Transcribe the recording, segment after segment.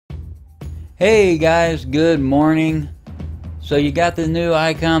Hey guys, good morning. So you got the new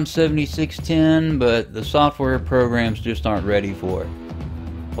Icom 7610, but the software programs just aren't ready for it.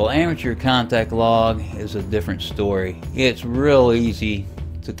 Well, amateur contact log is a different story. It's real easy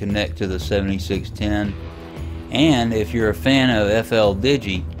to connect to the 7610, and if you're a fan of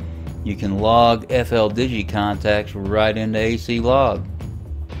Fldigi, you can log Fldigi contacts right into ACLog.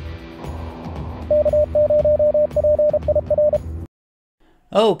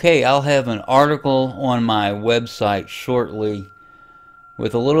 Okay, I'll have an article on my website shortly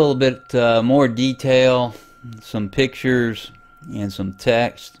with a little bit more detail, some pictures, and some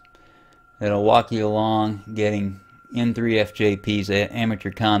text that'll walk you along getting N3FJP's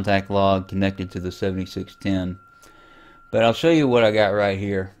amateur contact log connected to the 7610. But I'll show you what I got right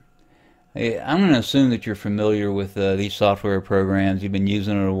here. I'm going to assume that you're familiar with these software programs. You've been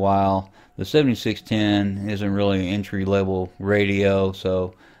using it a while. The 7610 isn't really an entry-level radio,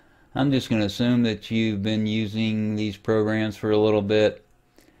 so I'm just going to assume that you've been using these programs for a little bit.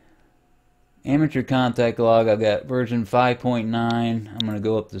 Amateur contact log, I've got version 5.9. I'm going to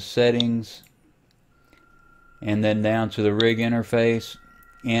go up to settings and then down to the rig interface.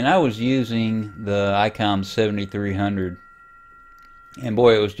 And I was using the Icom 7300. And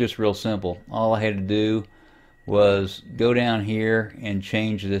boy, it was just real simple. All I had to do was go down here and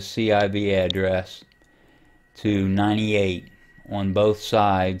change the CIV address to 98 on both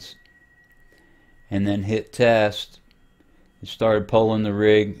sides, and then hit test. It started pulling the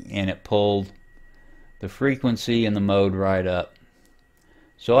rig, and it pulled the frequency and the mode right up.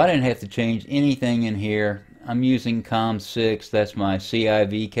 So I didn't have to change anything in here. I'm using COM6, that's my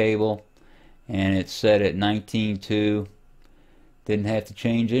CIV cable, and it's set at 19.2. Didn't have to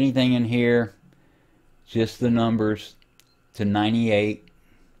change anything in here, just the numbers to 98,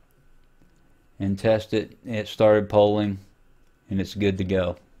 and test it. It started polling, and it's good to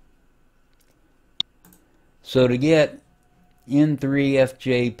go. So to get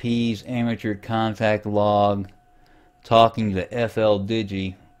N3FJP's amateur contact log talking to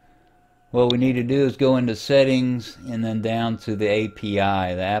Fldigi, what we need to do is go into settings and then down to the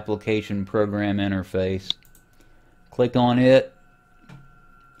API, the application program interface. Click on it,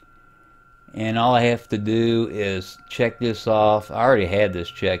 and all I have to do is check this off. I already had this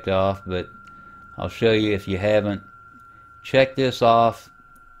checked off, but I'll show you if you haven't. Check this off.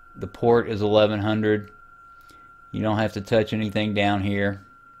 The port is 1100. You don't have to touch anything down here.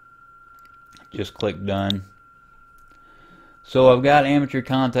 Just click done. So I've got amateur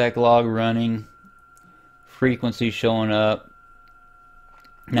contact log running, frequency showing up.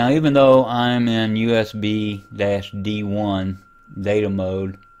 Now, even though I'm in USB-D1 data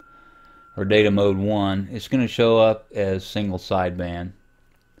mode, or data mode 1, it's going to show up as single sideband.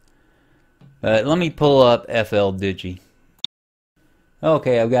 Let me pull up Fldigi.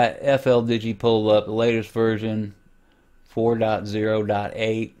 Okay, I've got Fldigi pulled up, the latest version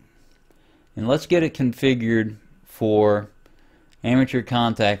 4.0.8, and let's get it configured for amateur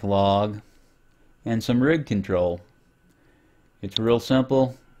contact log and some rig control. It's real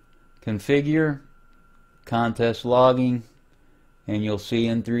simple. Configure, contest logging, and you'll see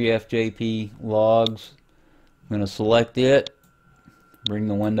N3FJP logs. I'm going to select it, bring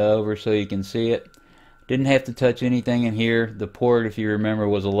the window over so you can see it. Didn't have to touch anything in here. The port, if you remember,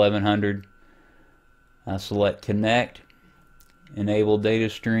 was 1100. I select connect, enable data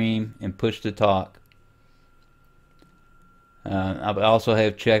stream, and push to talk. I also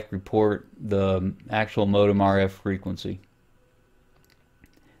have checked report the actual modem RF frequency.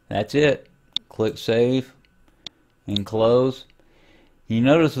 That's it. Click save and close. You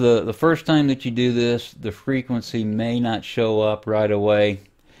notice the first time that you do this, the frequency may not show up right away.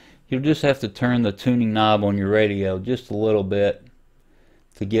 You'll just have to turn the tuning knob on your radio just a little bit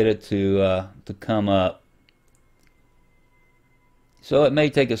to get it to come up. So it may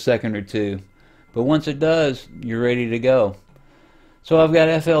take a second or two, but once it does, you're ready to go. So I've got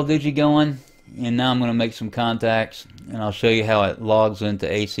Fldigi going, and now I'm going to make some contacts, and I'll show you how it logs into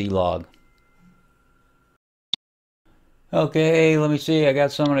ACLog. Okay, let me see. I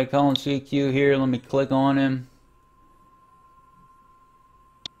got somebody calling CQ here. Let me click on him.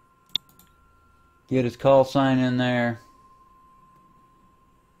 Get his call sign in there.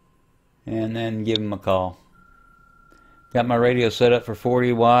 And then give him a call. Got my radio set up for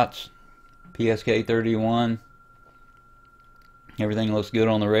 40 watts. PSK 31. Everything looks good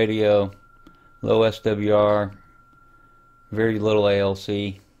on the radio. Low SWR. Very little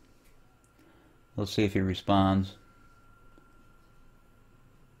ALC. Let's see if he responds.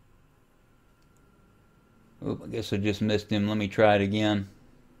 Oop, I guess I just missed him. Let me try it again.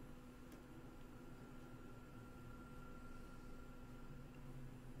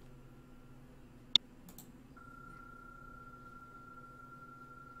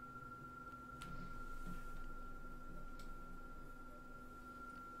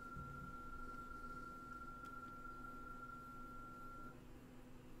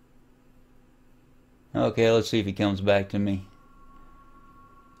 Okay, let's see if he comes back to me.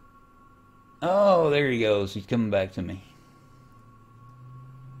 Oh, there he goes. He's coming back to me.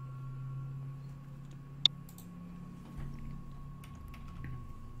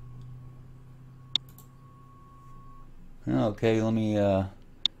 Okay, let me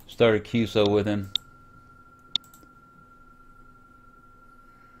start a QSO with him.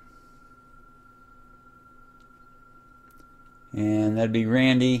 And that'd be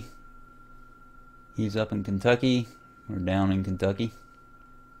Randy. He's up in Kentucky, or down in Kentucky.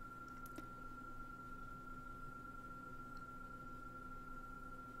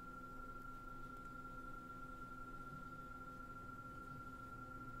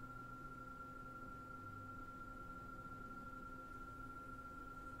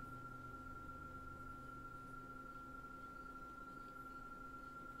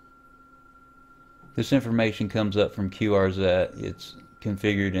 This information comes up from QRZ. It's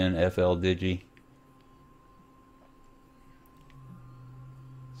configured in Fldigi.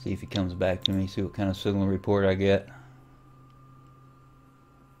 See if he comes back to me, see what kind of signal report I get.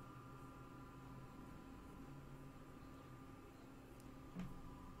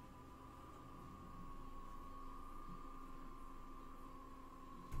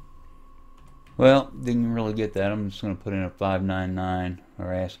 Well, didn't really get that. I'm just going to put in a 599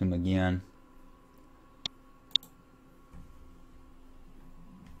 or ask him again.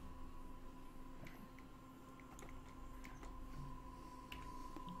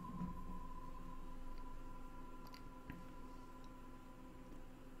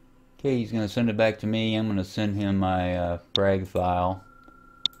 Okay, he's going to send it back to me. I'm going to send him my brag file.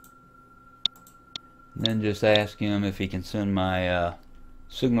 And then just ask him if he can send my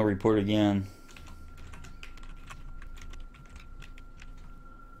signal report again.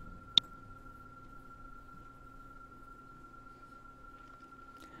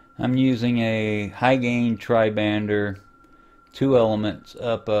 I'm using a high gain tri-bander, 2 elements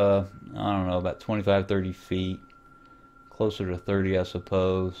up, I don't know, about 25-30 feet, closer to 30 I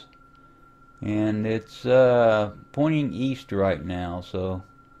suppose. And it's pointing east right now, so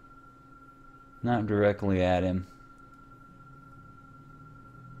not directly at him.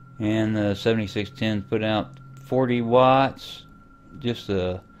 And the 7610 put out 40 watts, just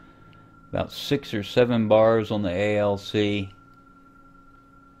about 6 or 7 bars on the ALC.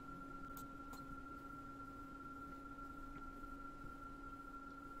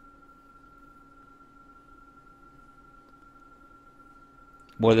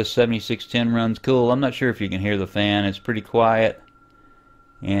 Boy, this 7610 runs cool. I'm not sure if you can hear the fan. It's pretty quiet,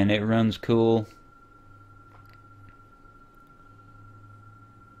 and it runs cool.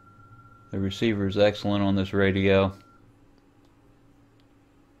 The receiver is excellent on this radio.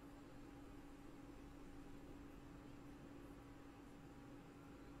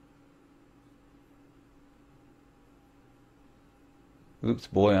 Oops,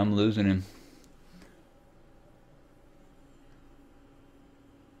 boy, I'm losing him.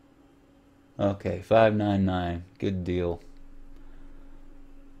 Okay, 599, good deal.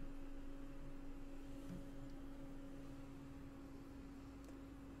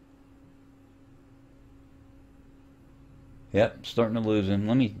 Yep, starting to lose him.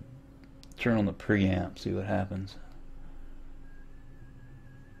 Let me turn on the preamp, see what happens.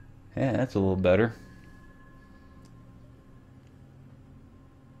 Yeah, that's a little better.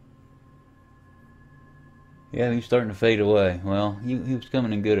 Yeah, he's starting to fade away. Well, he was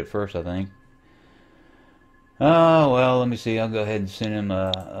coming in good at first, I think. Oh, well, let me see. I'll go ahead and send him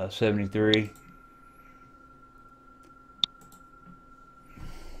a 73.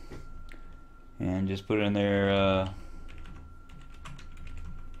 And just put in there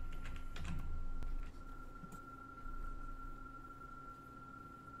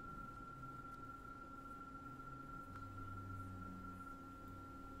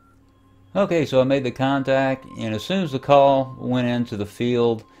okay, so I made the contact, and as soon as the call went into the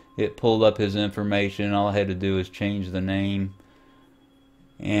field, it pulled up his information. All I had to do is change the name.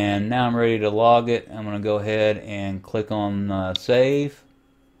 And now I'm ready to log it. I'm going to go ahead and click on save.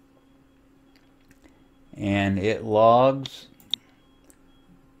 And it logs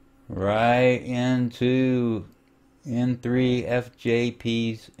right into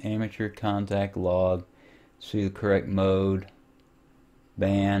N3FJP's amateur contact log. See the correct mode,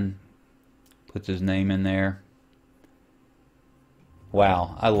 band, puts his name in there.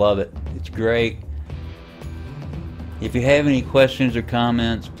 Wow, I love it. It's great. If you have any questions or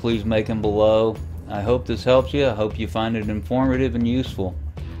comments, please make them below. I hope this helps you. I hope you find it informative and useful.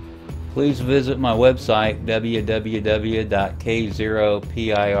 Please visit my website,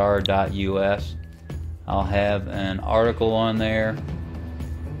 www.k0pir.us. I'll have an article on there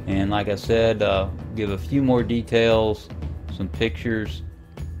And like I said, give a few more details, some pictures.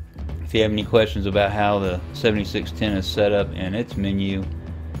 If you have any questions about how the 7610 is set up and its menu,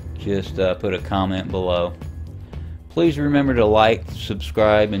 just put a comment below. Please remember to like,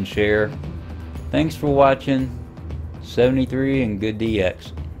 subscribe, and share. Thanks for watching. 73 and good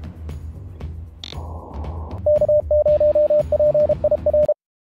DX.